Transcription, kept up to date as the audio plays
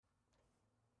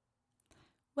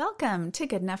Welcome to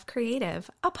Good Enough Creative,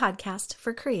 a podcast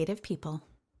for creative people.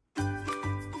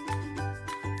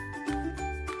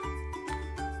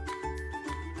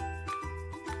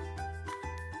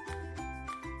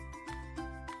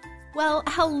 Well,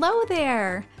 hello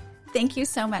there. Thank you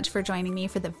so much for joining me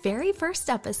for the very first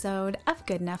episode of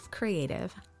Good Enough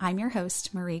Creative. I'm your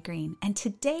host, Marie Green, and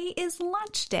today is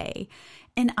launch day.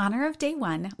 In honor of day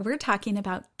one, we're talking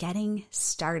about getting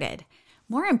started.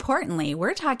 More importantly,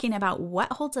 we're talking about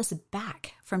what holds us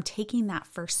back from taking that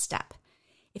first step.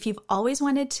 If you've always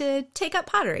wanted to take up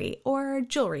pottery or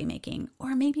jewelry making,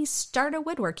 or maybe start a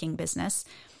woodworking business,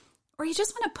 or you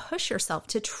just want to push yourself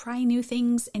to try new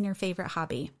things in your favorite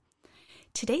hobby,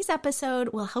 today's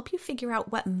episode will help you figure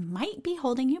out what might be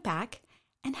holding you back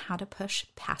and how to push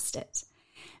past it.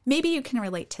 Maybe you can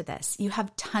relate to this. You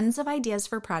have tons of ideas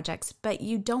for projects, but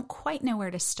you don't quite know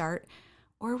where to start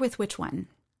or with which one.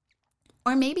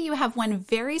 Or maybe you have one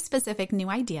very specific new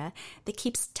idea that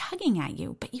keeps tugging at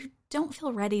you, but you don't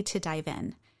feel ready to dive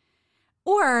in.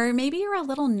 Or maybe you're a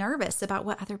little nervous about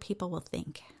what other people will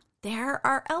think. There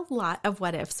are a lot of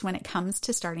what ifs when it comes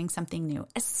to starting something new,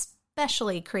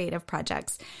 especially creative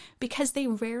projects, because they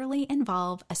rarely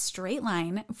involve a straight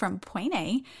line from point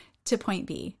A to point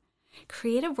B.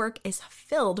 Creative work is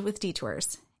filled with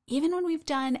detours. Even when we've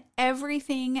done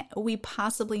everything we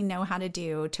possibly know how to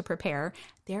do to prepare,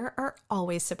 there are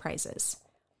always surprises.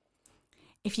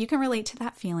 If you can relate to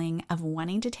that feeling of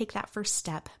wanting to take that first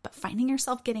step, but finding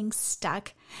yourself getting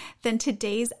stuck, then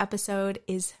today's episode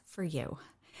is for you.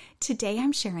 Today,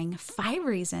 I'm sharing 5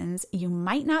 reasons you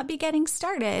might not be getting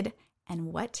started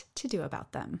and what to do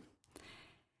about them.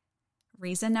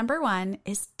 Reason number 1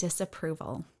 is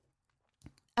disapproval.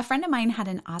 A friend of mine had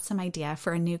an awesome idea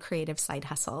for a new creative side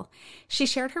hustle. She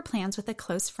shared her plans with a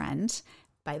close friend.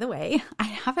 By the way, I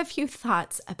have a few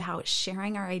thoughts about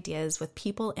sharing our ideas with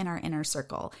people in our inner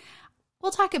circle.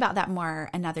 We'll talk about that more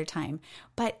another time,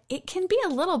 but it can be a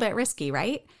little bit risky,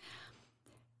 right?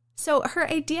 So her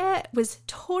idea was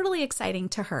totally exciting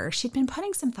to her. She'd been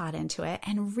putting some thought into it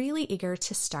and really eager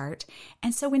to start.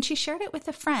 And so when she shared it with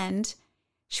a friend,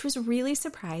 she was really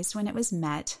surprised when it was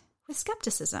met with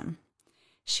skepticism.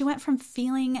 She went from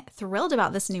feeling thrilled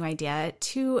about this new idea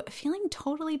to feeling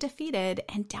totally defeated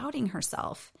and doubting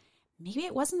herself. Maybe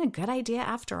it wasn't a good idea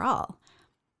after all.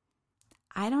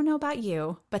 I don't know about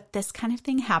you, but this kind of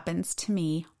thing happens to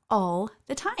me all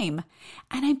the time.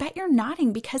 And I bet you're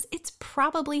nodding because it's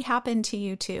probably happened to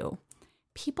you too.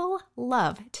 People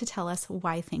love to tell us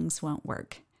why things won't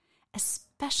work,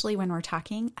 especially when we're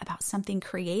talking about something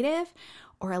creative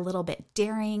or a little bit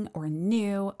daring or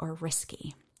new or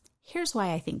risky. Here's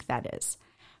why I think that is.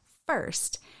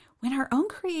 First, when our own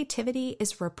creativity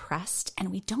is repressed and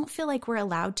we don't feel like we're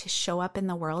allowed to show up in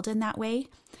the world in that way,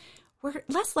 we're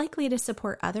less likely to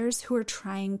support others who are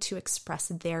trying to express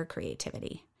their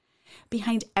creativity.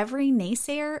 Behind every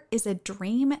naysayer is a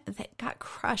dream that got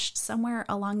crushed somewhere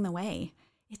along the way.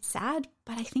 It's sad,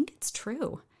 but I think it's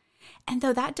true. And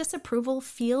though that disapproval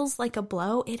feels like a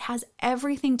blow, it has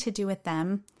everything to do with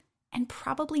them and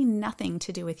probably nothing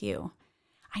to do with you.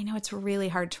 I know it's really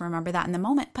hard to remember that in the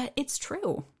moment, but it's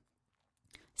true.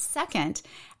 Second,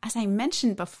 as I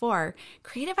mentioned before,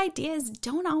 creative ideas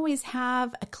don't always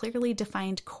have a clearly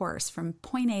defined course from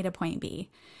point A to point B.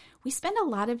 We spend a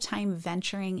lot of time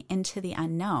venturing into the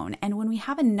unknown, and when we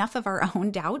have enough of our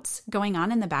own doubts going on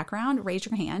in the background, raise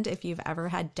your hand if you've ever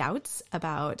had doubts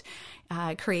about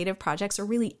creative projects or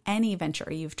really any venture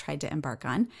you've tried to embark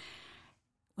on.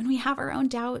 When we have our own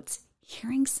doubts,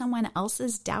 hearing someone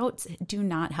else's doubts do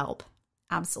not help.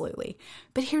 Absolutely.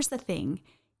 But here's the thing.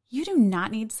 You do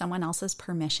not need someone else's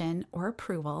permission or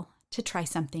approval to try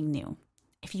something new.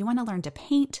 If you want to learn to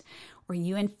paint or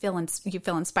you feel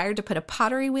inspired to put a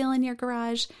pottery wheel in your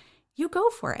garage, you go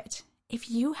for it. If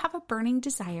you have a burning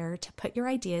desire to put your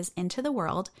ideas into the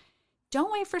world,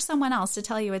 don't wait for someone else to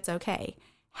tell you it's okay.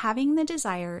 Having the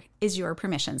desire is your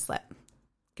permission slip.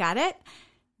 Got it?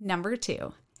 Number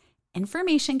 2.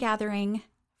 Information gathering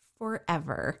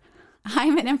forever.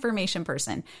 I'm an information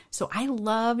person, so I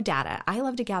love data. I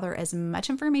love to gather as much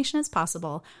information as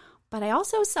possible, but I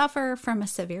also suffer from a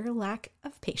severe lack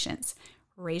of patience.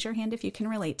 Raise your hand if you can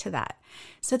relate to that.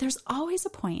 So there's always a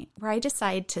point where I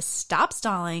decide to stop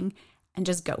stalling and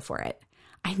just go for it.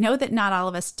 I know that not all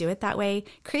of us do it that way.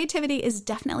 Creativity is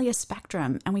definitely a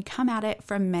spectrum, and we come at it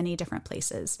from many different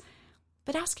places.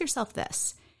 But ask yourself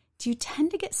this. Do you tend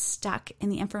to get stuck in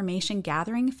the information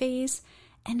gathering phase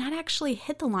and not actually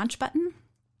hit the launch button?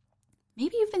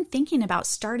 Maybe you've been thinking about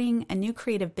starting a new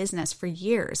creative business for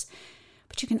years,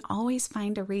 but you can always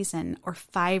find a reason or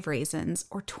 5 reasons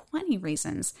or 20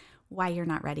 reasons why you're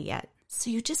not ready yet. So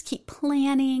you just keep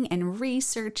planning and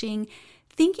researching,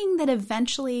 thinking that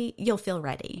eventually you'll feel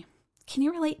ready. Can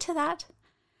you relate to that?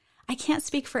 I can't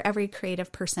speak for every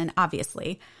creative person,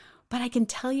 obviously, but I can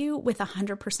tell you with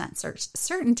 100%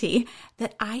 certainty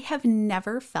that I have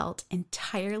never felt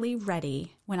entirely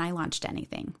ready when I launched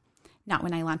anything. Not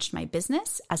when I launched my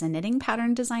business as a knitting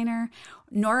pattern designer,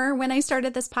 nor when I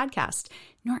started this podcast,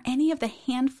 nor any of the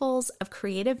handfuls of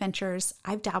creative ventures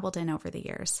I've dabbled in over the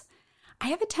years. I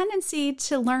have a tendency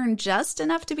to learn just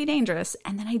enough to be dangerous,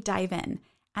 and then I dive in,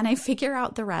 and I figure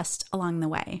out the rest along the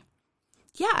way.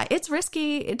 Yeah, it's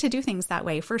risky to do things that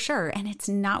way for sure, and it's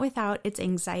not without its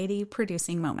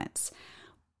anxiety-producing moments.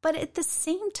 But at the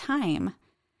same time,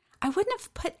 I wouldn't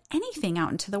have put anything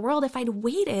out into the world if I'd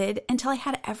waited until I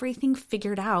had everything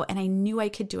figured out and I knew I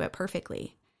could do it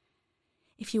perfectly.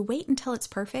 If you wait until it's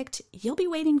perfect, you'll be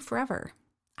waiting forever.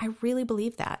 I really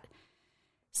believe that.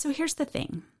 So here's the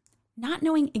thing. Not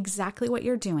knowing exactly what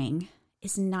you're doing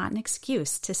is not an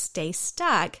excuse to stay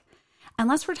stuck,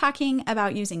 unless we're talking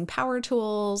about using power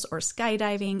tools or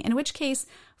skydiving, in which case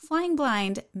flying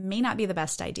blind may not be the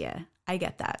best idea. I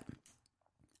get that.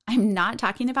 I'm not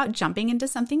talking about jumping into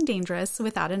something dangerous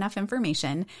without enough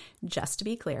information, just to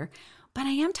be clear, but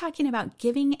I am talking about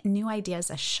giving new ideas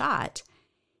a shot,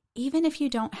 even if you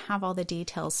don't have all the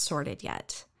details sorted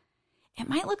yet. It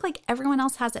might look like everyone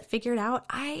else has it figured out.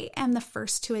 I am the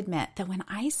first to admit that when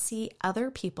I see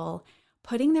other people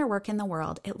putting their work in the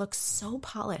world, it looks so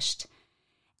polished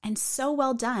and so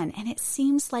well done, and it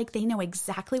seems like they know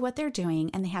exactly what they're doing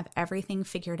and they have everything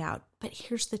figured out. But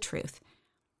here's the truth.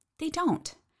 They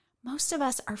don't. Most of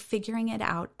us are figuring it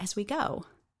out as we go,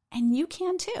 and you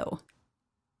can too.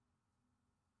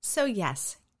 So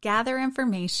yes, gather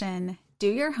information, do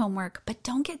your homework, but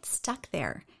don't get stuck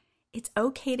there. It's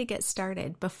okay to get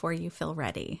started before you feel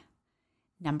ready.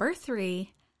 Number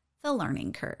 3, the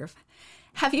learning curve.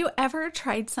 Have you ever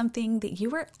tried something that you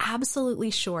were absolutely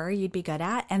sure you'd be good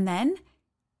at and then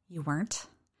you weren't?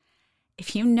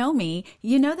 If you know me,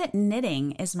 you know that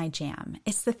knitting is my jam.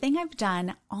 It's the thing I've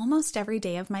done almost every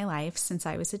day of my life since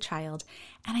I was a child,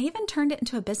 and I even turned it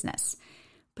into a business.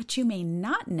 But you may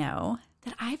not know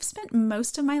that I've spent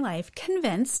most of my life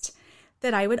convinced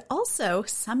that I would also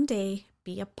someday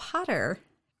be a potter.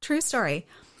 True story.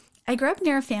 I grew up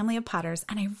near a family of potters,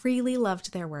 and I really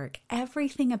loved their work.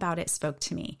 Everything about it spoke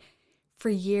to me. For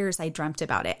years, I dreamt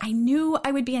about it. I knew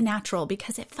I would be a natural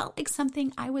because it felt like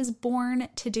something I was born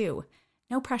to do.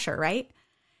 No pressure, right?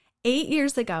 8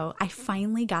 years ago, I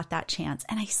finally got that chance,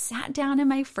 and I sat down in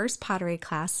my first pottery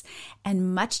class,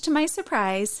 and much to my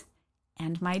surprise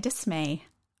and my dismay,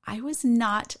 I was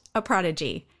not a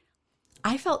prodigy.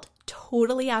 I felt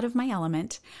totally out of my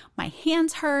element. My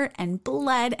hands hurt and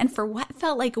bled, and for what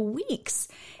felt like weeks,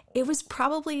 it was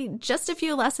probably just a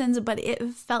few lessons, but it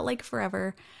felt like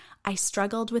forever. I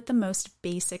struggled with the most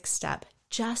basic step,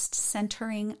 just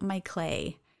centering my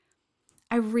clay.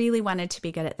 I really wanted to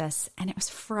be good at this, and it was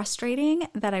frustrating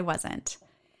that I wasn't.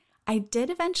 I did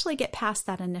eventually get past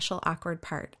that initial awkward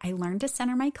part. I learned to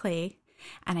center my clay,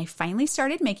 and I finally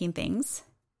started making things.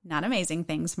 Not amazing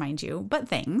things, mind you, but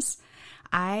things.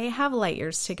 I have light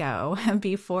years to go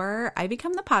before I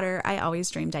become the potter I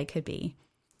always dreamed I could be.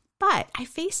 But I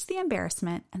faced the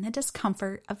embarrassment and the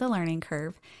discomfort of the learning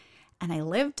curve, and I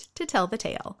lived to tell the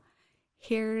tale.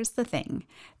 Here's the thing.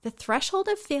 The threshold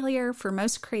of failure for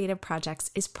most creative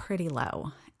projects is pretty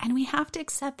low, and we have to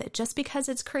accept that just because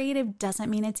it's creative doesn't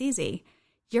mean it's easy.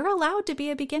 You're allowed to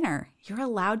be a beginner. You're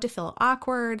allowed to feel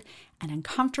awkward and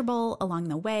uncomfortable along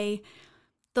the way.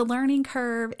 The learning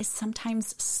curve is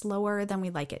sometimes slower than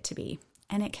we'd like it to be,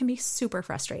 and it can be super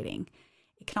frustrating.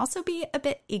 It can also be a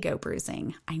bit ego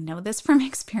bruising. I know this from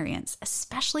experience,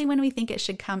 especially when we think it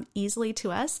should come easily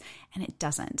to us and it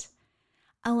doesn't.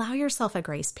 Allow yourself a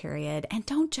grace period and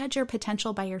don't judge your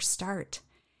potential by your start.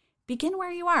 Begin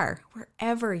where you are,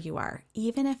 wherever you are,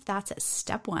 even if that's at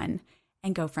step 1,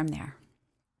 and go from there.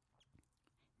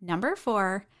 Number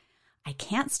 4, I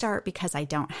can't start because I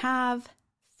don't have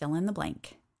fill in the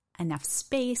blank. Enough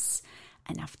space,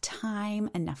 enough time,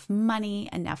 enough money,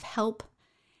 enough help.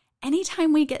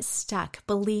 Anytime we get stuck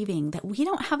believing that we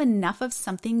don't have enough of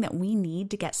something that we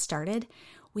need to get started,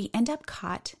 we end up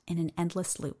caught in an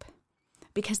endless loop.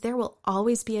 Because there will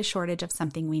always be a shortage of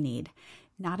something we need.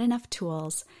 Not enough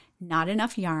tools, not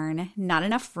enough yarn, not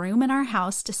enough room in our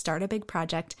house to start a big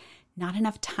project, not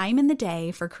enough time in the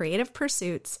day for creative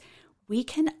pursuits. We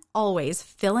can always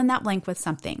fill in that blank with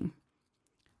something.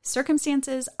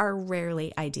 Circumstances are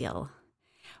rarely ideal,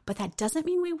 but that doesn't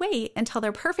mean we wait until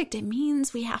they're perfect. It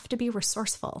means we have to be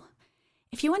resourceful.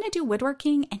 If you want to do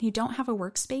woodworking and you don't have a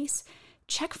workspace,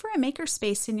 Check for a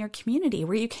makerspace in your community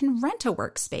where you can rent a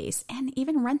workspace and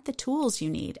even rent the tools you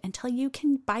need until you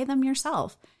can buy them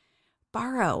yourself.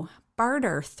 Borrow,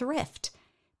 barter, thrift.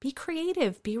 Be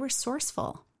creative, be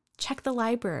resourceful. Check the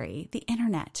library, the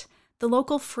internet, the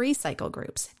local free cycle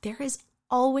groups. There is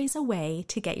always a way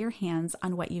to get your hands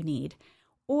on what you need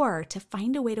or to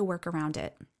find a way to work around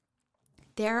it.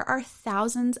 There are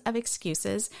thousands of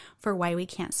excuses for why we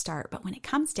can't start, but when it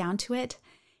comes down to it,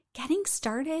 getting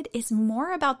started is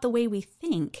more about the way we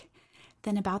think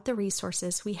than about the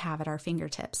resources we have at our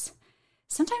fingertips.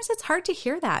 Sometimes it's hard to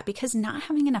hear that because not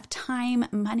having enough time,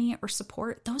 money, or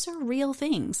support, those are real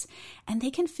things, and they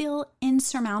can feel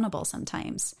insurmountable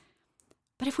sometimes.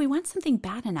 But if we want something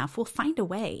bad enough, we'll find a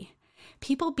way.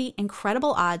 People beat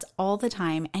incredible odds all the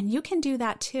time, and you can do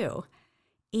that too.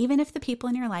 Even if the people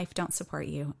in your life don't support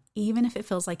you, even if it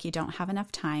feels like you don't have enough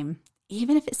time,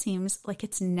 even if it seems like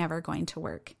it's never going to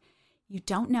work. You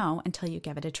don't know until you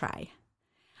give it a try.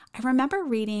 I remember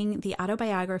reading the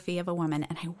autobiography of a woman,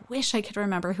 and I wish I could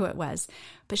remember who it was,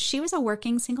 but she was a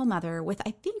working single mother with,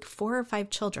 I think, 4 or 5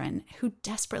 children who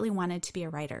desperately wanted to be a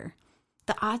writer.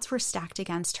 The odds were stacked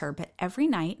against her, but every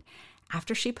night,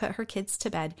 after she put her kids to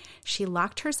bed, she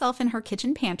locked herself in her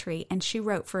kitchen pantry and she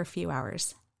wrote for a few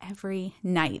hours. Every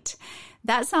night.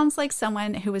 That sounds like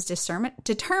someone who was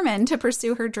determined to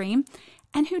pursue her dream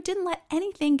and who didn't let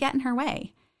anything get in her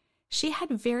way. She had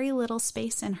very little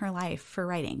space in her life for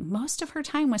writing. Most of her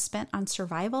time was spent on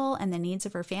survival and the needs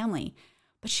of her family,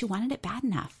 but she wanted it bad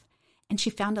enough, and she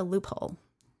found a loophole.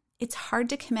 It's hard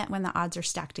to commit when the odds are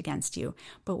stacked against you,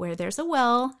 but where there's a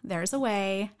will, there's a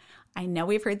way. I know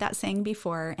we've heard that saying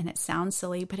before, and it sounds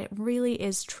silly, but it really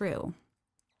is true.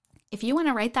 If you want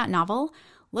to write that novel,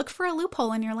 look for a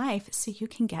loophole in your life so you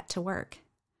can get to work.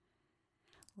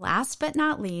 Last but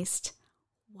not least,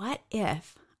 what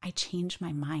if I change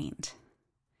my mind?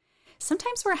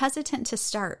 Sometimes we're hesitant to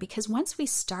start because once we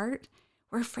start,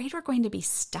 we're afraid we're going to be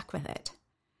stuck with it.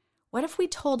 What if we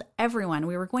told everyone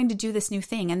we were going to do this new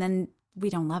thing and then we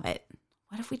don't love it?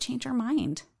 What if we change our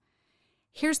mind?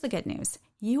 Here's the good news.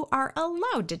 You are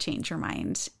allowed to change your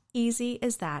mind. Easy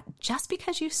as that. Just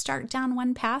because you start down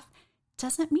one path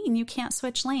doesn't mean you can't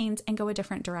switch lanes and go a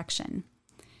different direction.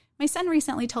 My son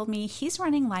recently told me he's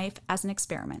running life as an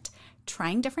experiment,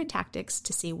 trying different tactics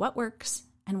to see what works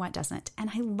and what doesn't. And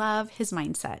I love his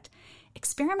mindset.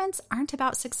 Experiments aren't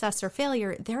about success or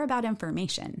failure, they're about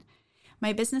information.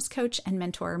 My business coach and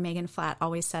mentor, Megan Flatt,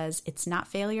 always says it's not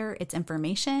failure, it's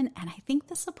information. And I think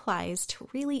this applies to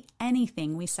really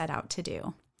anything we set out to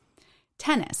do.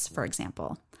 Tennis, for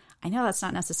example. I know that's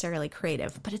not necessarily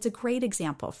creative, but it's a great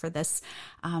example for this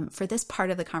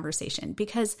part of the conversation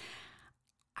because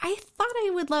I thought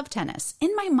I would love tennis.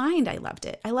 In my mind, I loved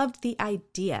it. I loved the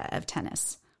idea of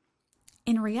tennis.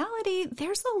 In reality,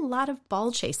 there's a lot of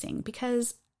ball chasing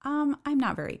because I'm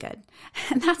not very good.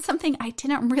 And that's something I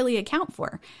didn't really account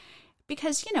for.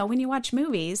 Because, when you watch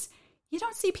movies, you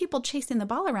don't see people chasing the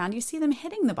ball around. You see them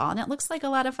hitting the ball, and it looks like a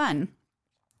lot of fun.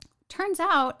 Turns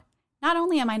out, not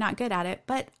only am I not good at it,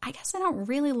 but I guess I don't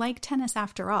really like tennis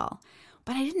after all.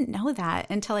 But I didn't know that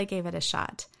until I gave it a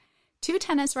shot. 2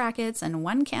 tennis rackets and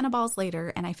 1 can of balls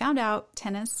later, and I found out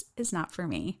tennis is not for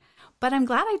me. But I'm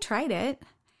glad I tried it.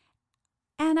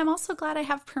 And I'm also glad I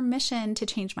have permission to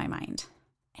change my mind.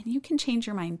 And you can change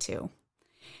your mind too.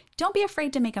 Don't be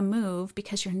afraid to make a move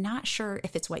because you're not sure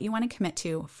if it's what you want to commit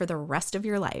to for the rest of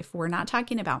your life. We're not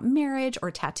talking about marriage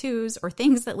or tattoos or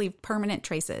things that leave permanent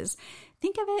traces.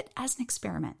 Think of it as an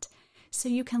experiment. So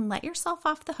you can let yourself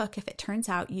off the hook if it turns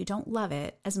out you don't love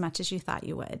it as much as you thought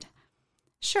you would.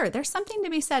 Sure, there's something to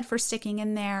be said for sticking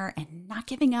in there and not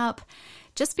giving up.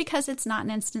 Just because it's not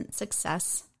an instant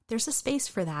success, there's a space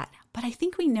for that. But I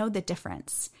think we know the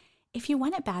difference. If you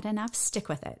want it bad enough, stick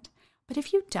with it. But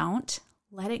if you don't,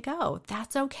 let it go.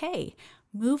 That's okay.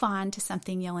 Move on to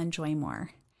something you'll enjoy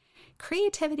more.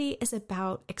 Creativity is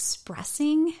about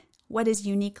expressing what is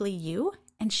uniquely you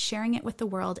and sharing it with the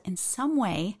world in some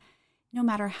way, no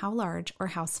matter how large or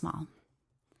how small.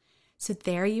 So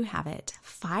there you have it.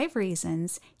 5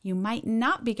 reasons you might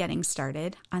not be getting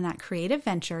started on that creative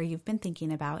venture you've been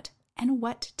thinking about and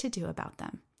what to do about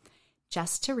them.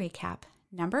 Just to recap,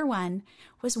 number 1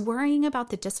 was worrying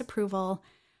about the disapproval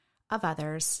of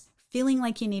others, feeling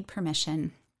like you need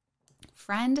permission.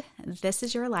 Friend, this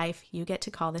is your life. You get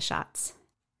to call the shots.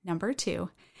 Number 2,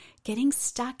 getting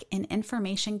stuck in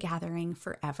information gathering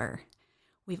forever.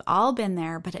 We've all been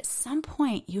there, but at some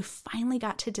point you finally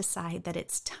got to decide that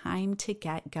it's time to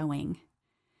get going.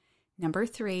 Number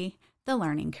 3, the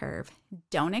learning curve.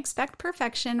 Don't expect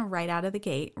perfection right out of the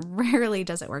gate. Rarely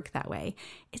does it work that way.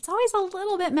 It's always a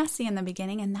little bit messy in the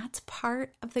beginning, and that's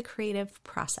part of the creative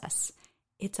process.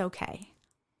 It's okay.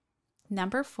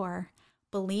 Number 4,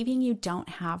 believing you don't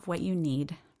have what you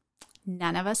need.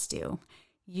 None of us do.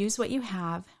 Use what you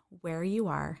have where you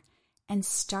are and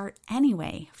start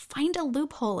anyway. Find a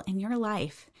loophole in your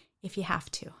life if you have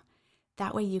to.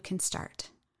 That way you can start.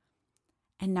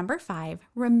 And number 5,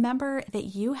 remember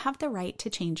that you have the right to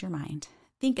change your mind.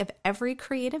 Think of every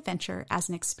creative venture as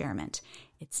an experiment.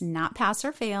 It's not pass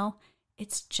or fail.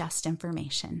 It's just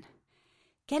information.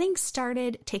 Getting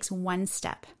started takes one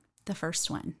step, the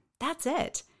first one. That's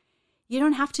it. You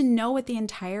don't have to know what the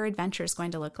entire adventure is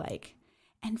going to look like.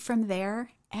 And from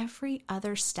there, every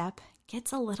other step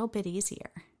gets a little bit easier.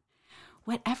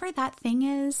 Whatever that thing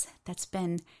is that's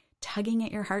been tugging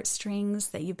at your heartstrings,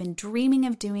 that you've been dreaming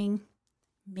of doing,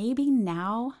 maybe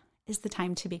now is the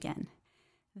time to begin.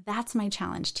 That's my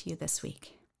challenge to you this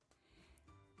week.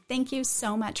 Thank you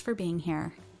so much for being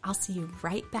here. I'll see you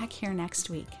right back here next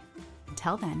week.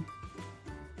 Until then.